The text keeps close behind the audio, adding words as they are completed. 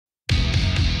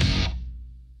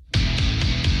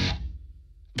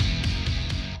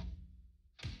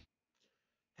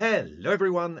Hello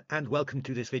everyone and welcome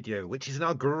to this video, which is in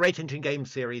our Great Engine Game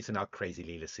series and our Crazy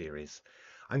Leela series.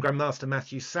 I'm Grandmaster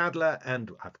Matthew Sadler and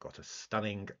I've got a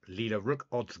stunning Leela Rook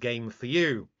Odds game for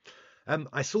you.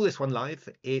 I saw this one live.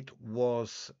 It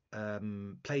was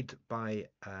played by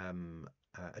a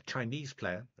Chinese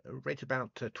player, rated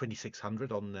about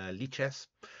 2600 on Lichess.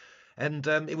 And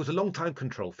it was a long time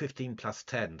control, 15 plus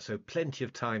 10, so plenty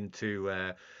of time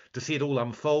to see it all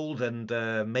unfold and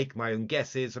make my own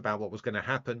guesses about what was going to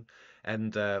happen.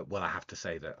 And well, I have to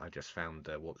say that I just found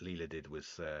what Leela did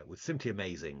was simply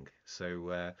amazing.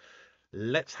 So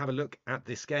let's have a look at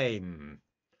this game.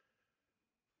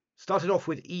 Started off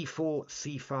with e4,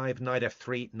 c5, knight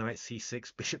f3, knight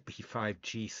c6, bishop b5,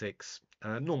 g6,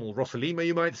 normal Rossolimo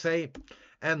you might say,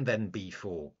 and then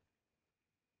b4.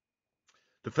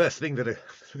 The first thing that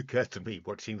occurred to me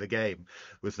watching the game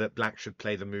was that black should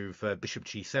play the move bishop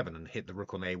g7 and hit the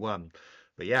rook on a1.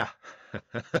 But yeah,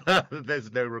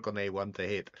 there's no rook on a1 to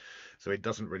hit, so it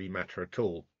doesn't really matter at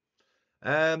all.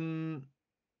 So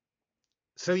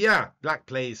yeah, black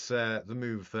plays the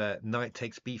move knight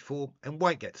takes b4, and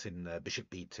white gets in bishop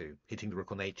b2, hitting the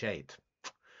rook on h8.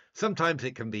 Sometimes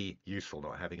it can be useful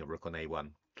not having a rook on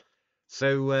a1.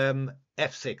 So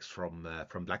f6 from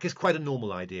black is quite a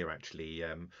normal idea, actually.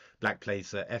 Black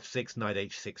plays f6, knight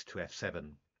h6 to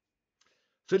f7.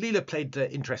 So Leela played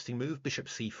interesting move, bishop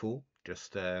c4,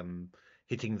 just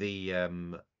hitting the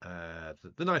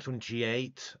knight on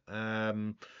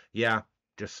g8. Yeah,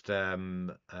 just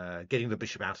getting the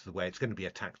bishop out of the way. It's going to be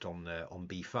attacked on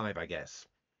b5, I guess.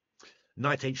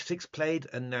 Knight h6 played,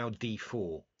 and now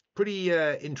d4. Pretty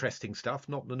interesting stuff,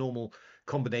 not the normal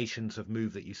combinations of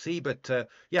move that you see, but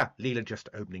yeah, Leela just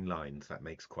opening lines. That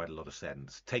makes quite a lot of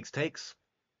sense. Takes.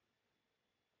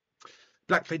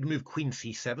 Black played the move queen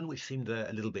c7, which seemed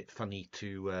a little bit funny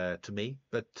to me,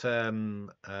 but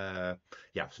yeah,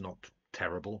 it's not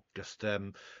terrible. Just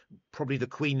probably the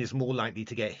queen is more likely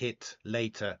to get hit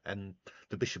later, and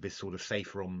the bishop is sort of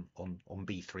safer on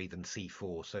b3 than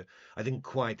c4. So I didn't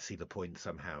quite see the point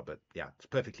somehow, but yeah, it's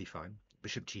perfectly fine.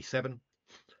 Bishop g7,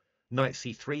 knight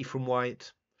c3 from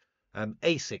white,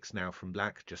 a6 now from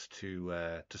black, just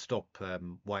to stop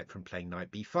white from playing knight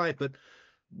b5. But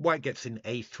white gets in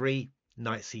a3,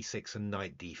 knight c6, and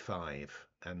knight d5,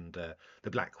 and the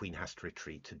black queen has to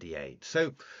retreat to d8.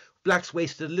 So black's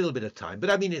wasted a little bit of time, but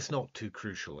I mean it's not too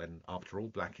crucial. And after all,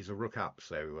 black is a rook up,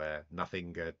 so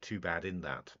nothing too bad in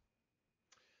that.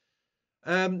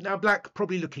 Now black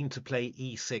probably looking to play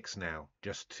e6 now,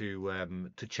 just to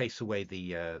chase away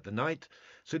the knight.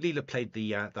 So Leela played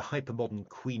the hypermodern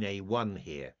queen a1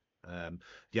 here.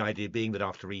 The idea being that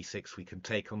after e6 we can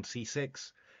take on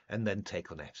c6 and then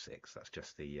take on f6. That's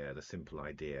just the simple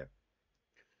idea.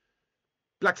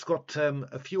 Black's got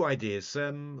a few ideas.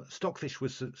 Stockfish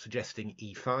was suggesting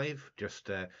e5,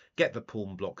 just get the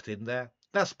pawn blocked in there.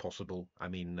 That's possible. I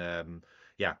mean,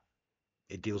 yeah.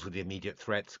 It deals with the immediate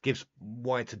threats, gives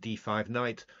white a d5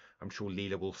 knight. I'm sure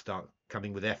Leela will start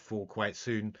coming with f4 quite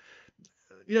soon.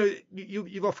 You know,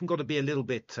 you've often got to be a little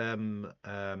bit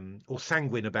or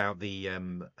sanguine about the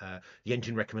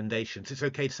engine recommendations. It's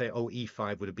okay to say, oh,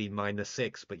 e5 would have been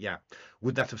 -6, but yeah,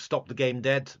 would that have stopped the game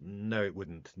dead? No, it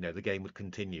wouldn't. No, the game would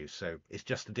continue. So it's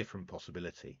just a different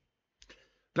possibility.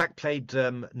 Black played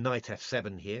knight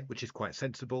f7 here, which is quite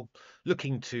sensible,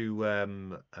 looking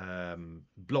to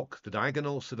block the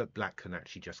diagonal so that black can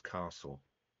actually just castle.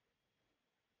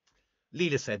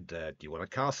 Leela said, do you want a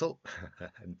castle?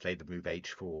 And played the move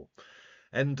h4.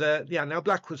 And yeah, now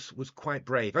black was quite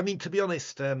brave. I mean, to be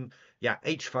honest, yeah,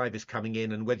 h5 is coming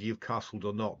in, and whether you've castled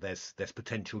or not, there's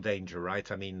potential danger,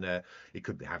 right? I mean, it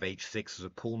could have h6 as a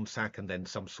pawn sack, and then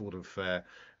some sort of,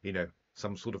 you know,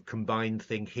 some sort of combined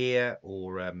thing here,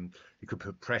 or you could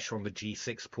put pressure on the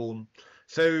g6 pawn.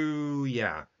 So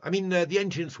yeah, I mean, the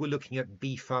engines were looking at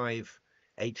b5,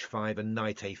 h5, and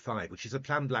knight a5, which is a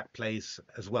plan black plays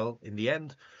as well in the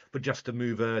end, but just a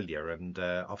move earlier, and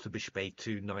after bishop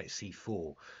a2, knight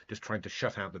c4, just trying to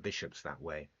shut out the bishops that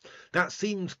way. That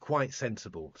seems quite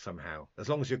sensible somehow, as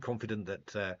long as you're confident that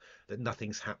that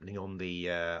nothing's happening on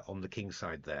the king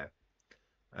side there.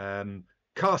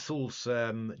 Castles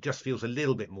just feels a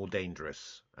little bit more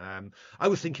dangerous. I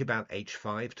was thinking about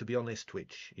h5, to be honest,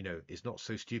 which, you know, is not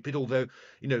so stupid, although,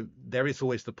 you know, there is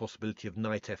always the possibility of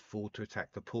knight f4 to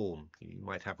attack the pawn. You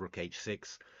might have rook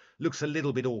h6. Looks a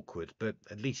little bit awkward, but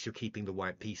at least you're keeping the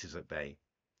white pieces at bay.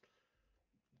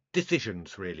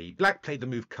 Decisions, really. Black played the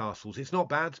move castles. It's not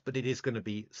bad, but it is going to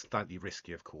be slightly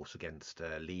risky, of course, against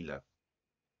Leela.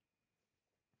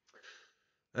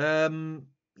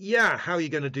 Yeah, how are you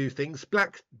going to do things?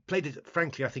 Black played it,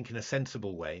 frankly, I think, in a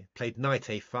sensible way. Played knight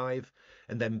a5,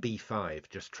 and then b5,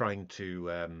 just trying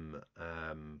to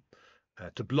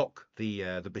block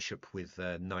the bishop with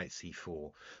knight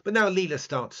c4. But now Leela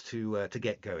starts to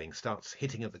get going, starts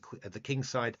hitting at the king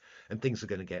side, and things are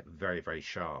going to get very, very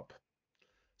sharp.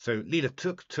 So Leela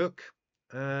took.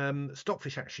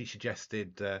 Stockfish actually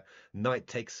suggested knight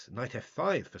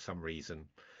f5 for some reason,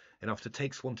 and after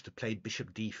takes wanted to play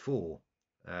bishop d4.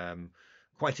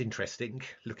 Quite interesting,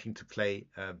 looking to play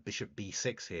bishop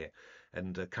b6 here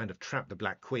and kind of trap the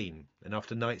black queen. And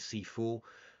after knight c4,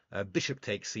 bishop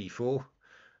takes c4.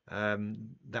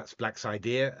 That's black's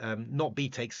idea. Not b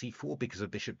takes c4 because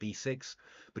of bishop b6,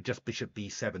 but just bishop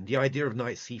b7. The idea of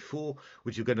knight c4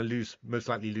 was you're going to most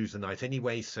likely lose the knight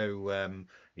anyway, so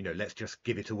let's just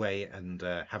give it away and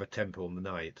have a tempo on the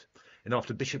knight. And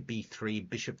after bishop b3,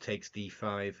 bishop takes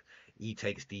d5, e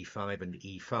takes d5, and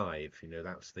e5.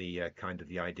 That's the kind of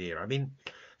the idea. I mean,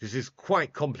 this is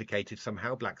quite complicated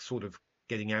somehow. Black's sort of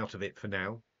getting out of it for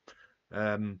now.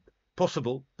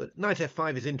 Possible, but knight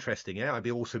f5 is interesting. Yeah, I'd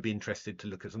also be interested to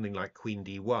look at something like queen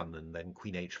d1 and then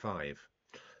queen h5.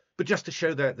 But just to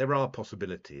show that there are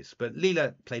possibilities. But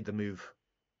Leela played the move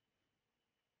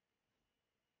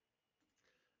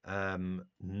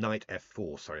knight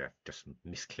f4. Sorry, I'm just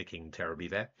misclicking terribly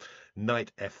there.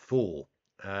 Knight f4,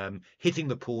 hitting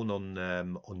the pawn on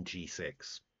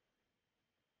g6.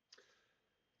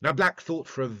 Now, black thought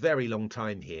for a very long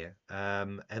time here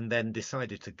and then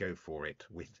decided to go for it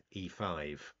with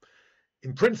e5.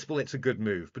 In principle, it's a good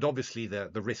move, but obviously the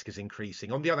risk is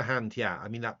increasing. On the other hand, yeah, I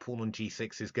mean, that pawn on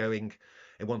g6 is going,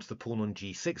 and once the pawn on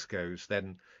g6 goes,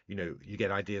 then, you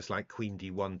get ideas like queen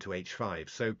d1 to h5.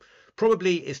 So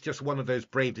probably it's just one of those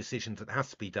brave decisions that has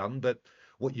to be done, but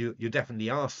what you definitely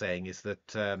are saying is that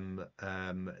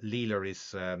Leela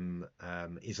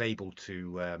is able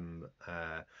to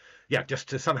just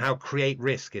to somehow create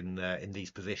risk in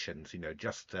these positions,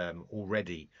 just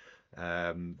already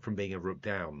from being a rook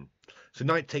down. So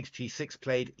knight takes g6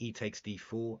 played, e takes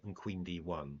d4, and queen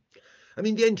d1. I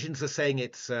mean, the engines are saying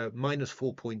it's minus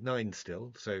 4.9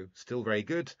 still, so still very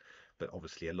good, but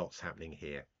obviously a lot's happening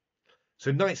here.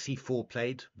 So knight c4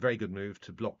 played, very good move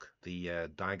to block the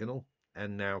diagonal,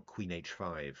 and now queen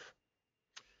h5.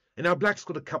 And now black's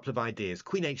got a couple of ideas.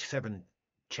 Queen h7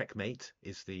 checkmate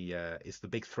is the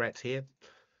big threat here.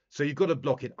 So you've got to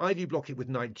block it. Either you block it with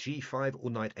knight g5 or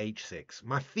knight h6.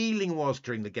 My feeling was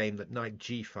during the game that knight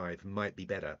g5 might be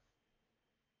better.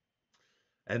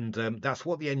 And that's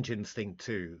what the engines think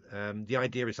too. The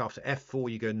idea is after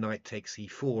f4, you go knight takes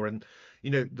e4. And,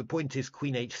 the point is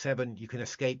queen h7, you can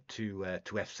escape to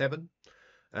f7.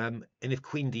 And if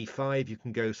queen d5, you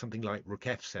can go something like rook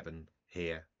f7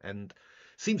 here. And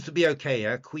seems to be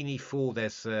okay. Queen e4,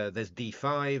 there's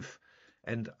d5.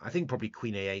 And I think probably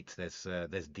queen a8,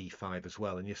 there's d5 as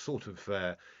well. And you're sort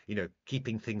of,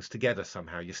 keeping things together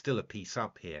somehow. You're still a piece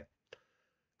up here.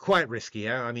 Quite risky,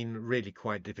 yeah? I mean, really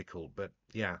quite difficult. But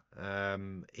yeah,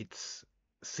 it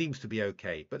seems to be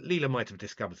okay. But Leela might have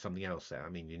discovered something else there. I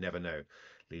mean, you never know.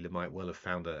 Leela might well have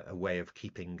found a way of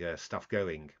keeping stuff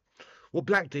going. What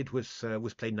black did was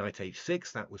play knight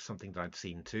h6. That was something that I'd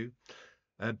seen too.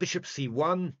 Bishop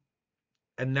c1.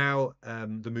 And now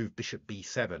the move bishop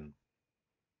b7.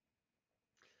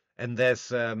 And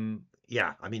there's I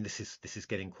mean, this is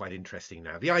getting quite interesting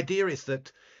now. The idea is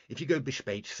that if you go bishop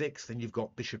h6, then you've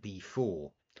got bishop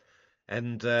e4,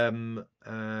 and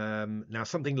now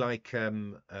something like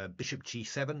bishop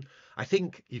g7. I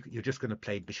think you're just going to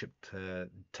play bishop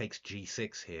takes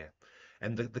g6 here,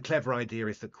 and the clever idea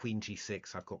is that queen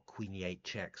g6. I've got queen e8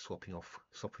 check, swapping off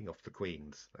the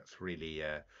queens. That's really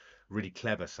really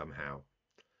clever somehow.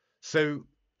 So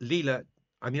Leela.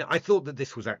 I mean, I thought that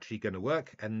this was actually going to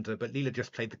work, but Leela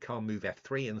just played the calm move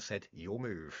f3 and said, your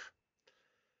move.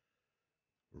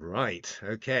 Right,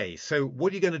 okay, so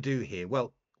what are you going to do here?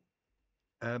 Well,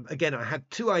 again, I had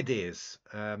two ideas,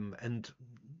 and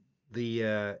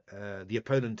the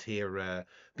opponent here,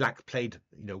 black, played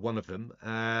one of them.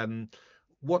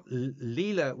 What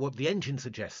the engine's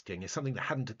suggesting is something that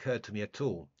hadn't occurred to me at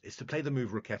all, is to play the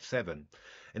move rook f7,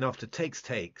 and after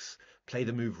takes, play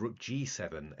the move rook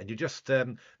g7, and you're just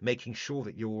making sure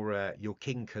that your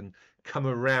king can come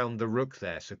around the rook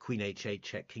there. So queen h8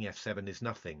 check, king f7 is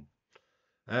nothing.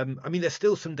 I mean, there's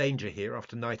still some danger here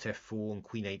after knight f4 and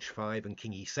queen h5 and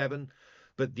king e7,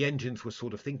 but the engines were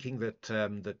sort of thinking that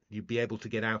that you'd be able to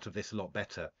get out of this a lot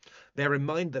better. Bear in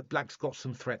mind that black's got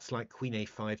some threats like queen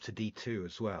a5 to d2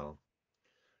 as well.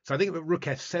 So I think that rook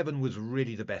f7 was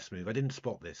really the best move. I didn't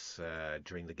spot this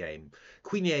during the game.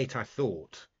 Queen e8, I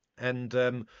thought. And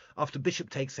after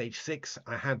bishop takes h6,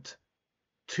 I had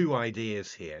two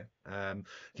ideas here.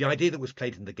 The idea that was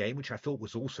played in the game, which I thought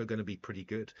was also going to be pretty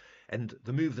good, and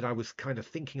the move that I was kind of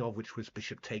thinking of, which was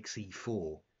bishop takes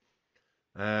e4.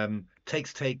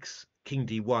 Takes king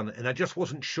d1, and I just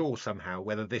wasn't sure somehow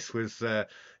whether this was going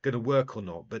to work or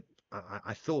not, but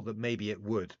I thought that maybe it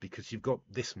would, because you've got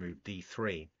this move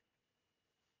d3,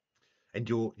 and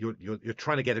you're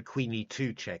trying to get a queen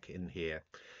e2 check in here,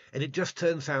 and it just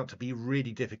turns out to be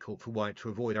really difficult for white to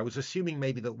avoid. I was assuming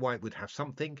maybe that white would have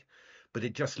something, but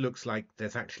it just looks like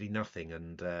there's actually nothing,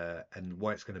 and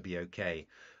white's going to be okay.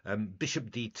 Bishop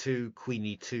d2, queen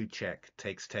e2 check,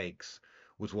 takes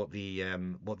was what the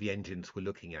engines were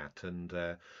looking at, and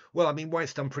well, I mean,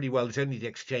 white's done pretty well. It's only the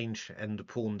exchange and the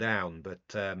pawn down, but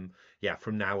yeah,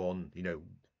 from now on, you know,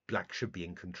 black should be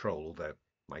in control. Although,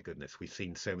 my goodness, we've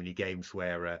seen so many games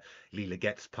where Leela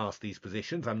gets past these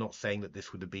positions. I'm not saying that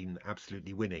this would have been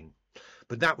absolutely winning,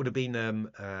 but that would have been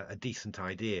a decent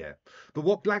idea. But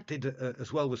what black did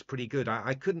as well was pretty good.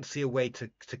 I couldn't see a way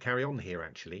to carry on here,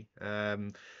 actually.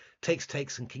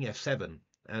 Takes and king f7.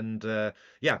 And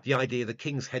yeah, the idea the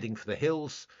king's heading for the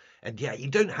hills, and yeah, you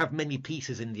don't have many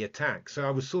pieces in the attack. So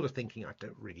I was sort of thinking, I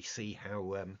don't really see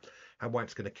how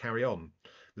white's going to carry on.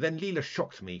 But then Leela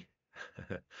shocked me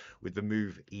with the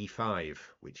move e5,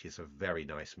 which is a very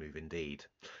nice move indeed.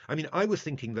 I mean, I was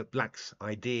thinking that black's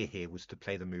idea here was to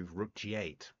play the move rook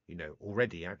g8, you know,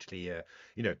 already actually,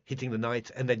 you know, hitting the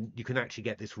knight, and then you can actually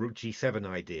get this rook g7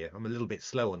 idea. I'm a little bit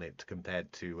slow on it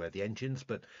compared to the engines,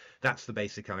 but that's the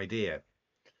basic idea.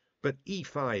 But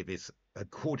e5 is a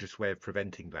gorgeous way of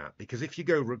preventing that, because if you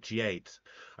go rook g8,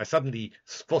 I suddenly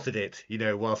spotted it, you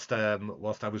know, whilst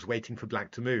I was waiting for black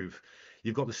to move.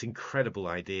 You've got this incredible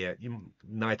idea,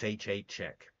 knight h8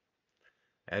 check,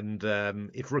 and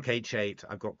if rook h8,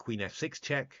 I've got queen f6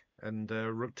 check, and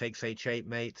rook takes h8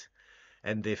 mate,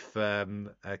 and if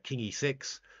king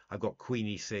e6, I've got queen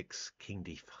e6, king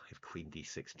d5, queen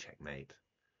d6 checkmate.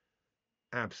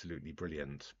 Absolutely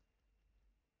brilliant.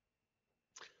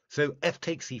 So f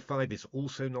takes e5 is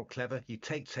also not clever. You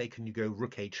take and you go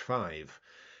rook h5,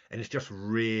 and it's just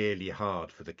really hard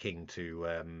for the king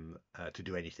to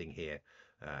do anything here.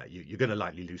 You're going to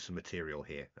likely lose some material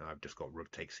here. I've just got rook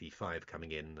takes e5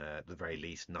 coming in at the very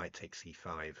least. Knight takes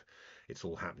e5. It's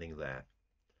all happening there.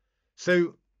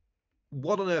 So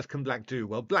what on earth can black do?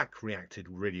 Well, black reacted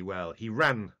really well. He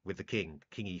ran with the king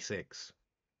e6.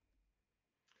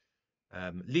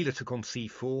 Leela took on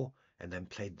c4. And then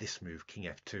played this move, king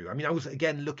f2. I mean, I was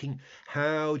again looking,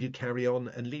 how do you carry on?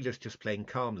 And Leela's just playing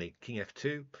calmly, king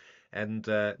f2. And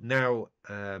now,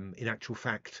 in actual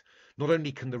fact, not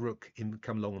only can the rook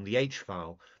come along on the h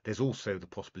file, there's also the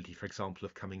possibility, for example,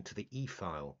 of coming to the e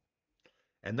file.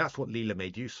 And that's what Leela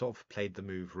made use of, played the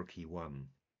move rook e1.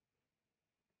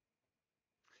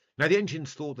 Now, the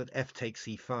engines thought that f takes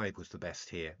e5 was the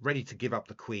best here, ready to give up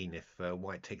the queen if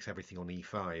white takes everything on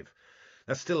e5.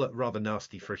 That's still rather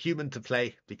nasty for a human to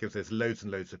play, because there's loads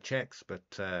and loads of checks, but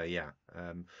yeah,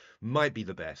 might be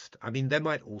the best. I mean, there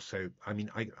might also, I mean,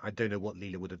 I don't know what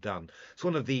Leela would have done. It's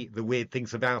one of the weird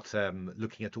things about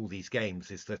looking at all these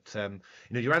games is that, you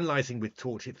know, you're analysing with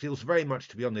Torch. It feels very much,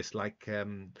 to be honest, like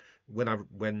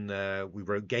when we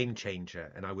wrote Game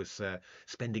Changer, and I was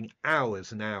spending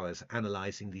hours and hours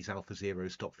analysing these AlphaZero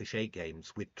Stockfish 8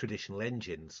 games with traditional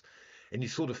engines, and you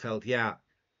sort of felt, yeah,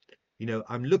 you know,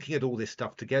 I'm looking at all this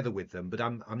stuff together with them, but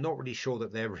I'm not really sure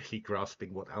that they're really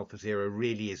grasping what AlphaZero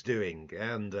really is doing,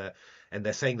 and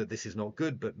they're saying that this is not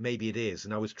good, but maybe it is.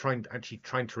 And I was trying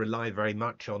to rely very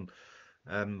much on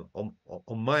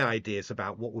my ideas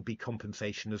about what would be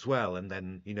compensation as well, and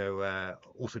then, you know,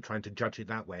 also trying to judge it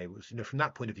that way. It was, you know, from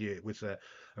that point of view, it was a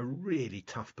really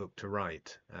tough book to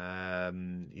write,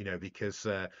 you know, because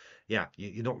yeah,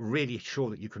 you're not really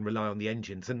sure that you can rely on the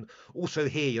engines, and also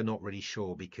here you're not really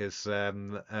sure, because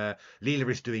Leela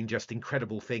is doing just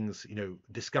incredible things, you know,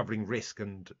 discovering risk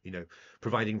and, you know,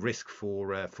 providing risk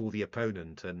for the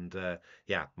opponent, and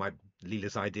yeah,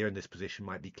 Leela's idea in this position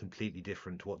might be completely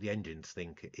different to what the engines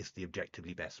think is the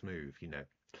objectively best move, you know.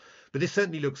 But this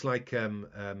certainly looks like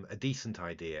a decent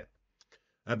idea.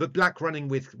 But black running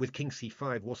with king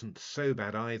c5 wasn't so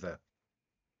bad either.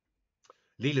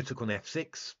 Leela took on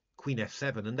f6, queen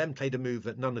f7, and then played a move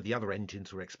that none of the other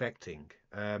engines were expecting.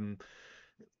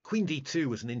 Queen d2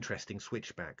 was an interesting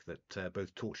switchback that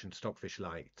both Torch and Stockfish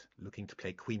liked, looking to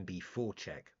play queen b4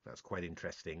 check. That's quite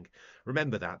interesting.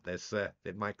 Remember that there's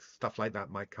stuff like that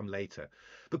might come later.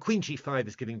 But queen g5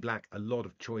 is giving black a lot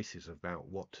of choices about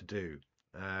what to do.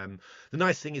 The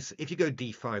nice thing is, if you go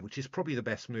d5, which is probably the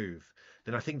best move,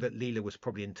 then I think that Leela was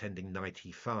probably intending knight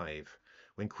e5,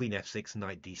 when queen f6,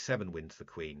 knight d7 wins the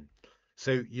queen.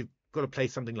 So got to play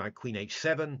something like queen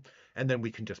h7, and then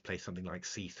we can just play something like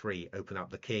c3, open up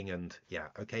the king, and yeah,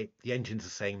 okay, the engines are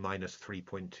saying minus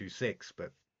 3.26,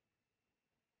 but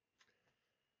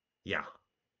yeah.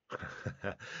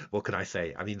 What can I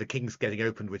say? I mean, the king's getting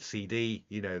opened with CD.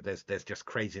 You know, there's just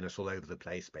craziness all over the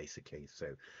place, basically. So,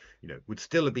 you know, would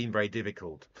still have been very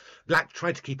difficult. Black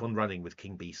tried to keep on running with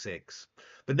king b6,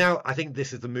 but now I think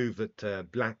this is the move that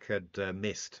Black had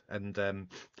missed. And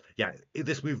yeah,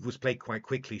 this move was played quite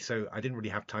quickly, so I didn't really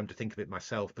have time to think of it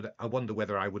myself. But I wonder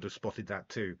whether I would have spotted that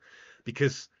too,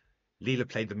 because Leela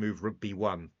played the move rook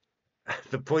b1.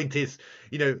 The point is,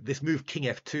 you know, this move king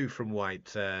f2 from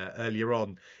white earlier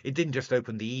on, it didn't just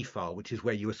open the e file, which is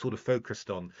where you were sort of focused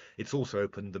on. It's also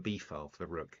opened the b file for the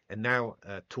rook. And now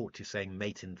Torch is saying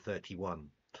mate in 31.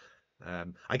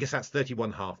 I guess that's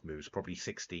 31 half moves, probably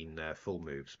 16 full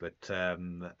moves. But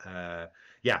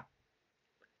yeah,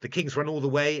 the king's run all the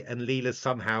way, and Leela's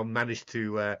somehow managed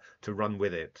to run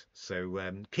with it. So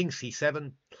king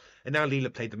c7. And now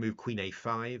Leela played the move queen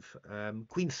a5.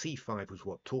 Queen c5 was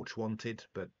what Torch wanted,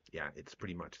 but yeah, it's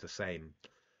pretty much the same.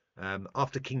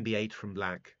 After king b8 from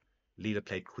Black, Leela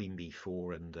played queen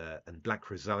b4, and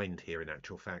Black resigned here in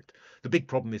actual fact. The big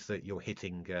problem is that you're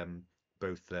hitting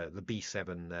both the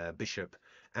b7 bishop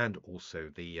and also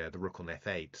the rook on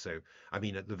f8. So I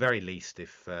mean, at the very least,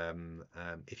 if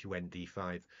you went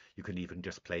d5, you can even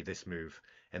just play this move,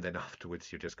 and then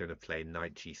afterwards you're just going to play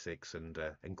knight g6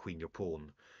 and queen your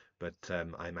pawn. But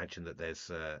I imagine that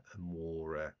there's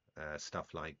more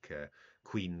stuff like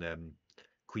queen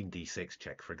d6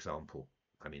 check, for example.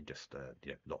 I mean, just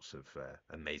you know, lots of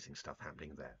amazing stuff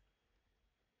happening there.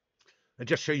 And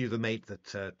just show you the mate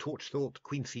that Torch thought: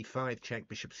 queen c5 check,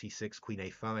 bishop c6, queen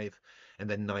a5, and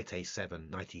then knight a7,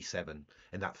 knight e7,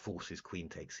 and that forces queen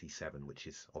takes c7, which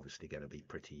is obviously going to be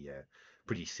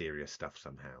pretty serious stuff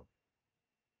somehow.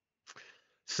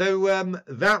 So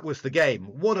that was the game.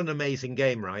 What an amazing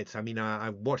game, right? I mean,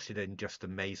 I watched it in just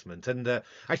amazement. And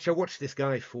actually, I watched this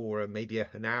guy for maybe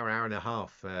an hour and a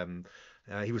half.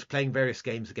 He was playing various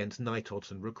games against Knight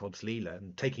Odds and Rook Odds Leela,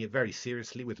 and taking it very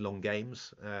seriously with long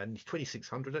games. And he's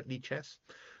 2600 at lead chess,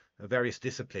 various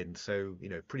disciplines. So, you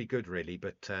know, pretty good, really.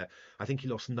 But I think he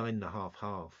lost 9.5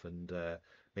 half, and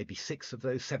maybe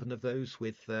 7 of those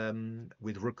with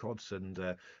Rook Odds,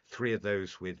 and 3 of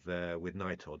those with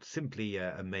Knight Odds. Simply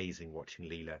amazing watching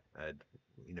Leela,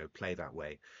 you know, play that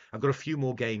way. I've got a few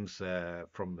more games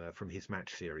from his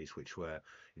match series, which were,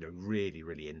 you know,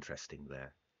 really interesting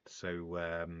there.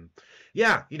 So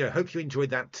yeah, you know, hope you enjoyed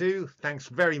that too. Thanks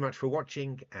very much for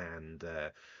watching, and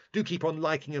do keep on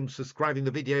liking and subscribing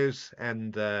the videos,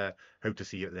 and hope to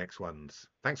see you at the next ones.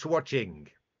 Thanks for watching.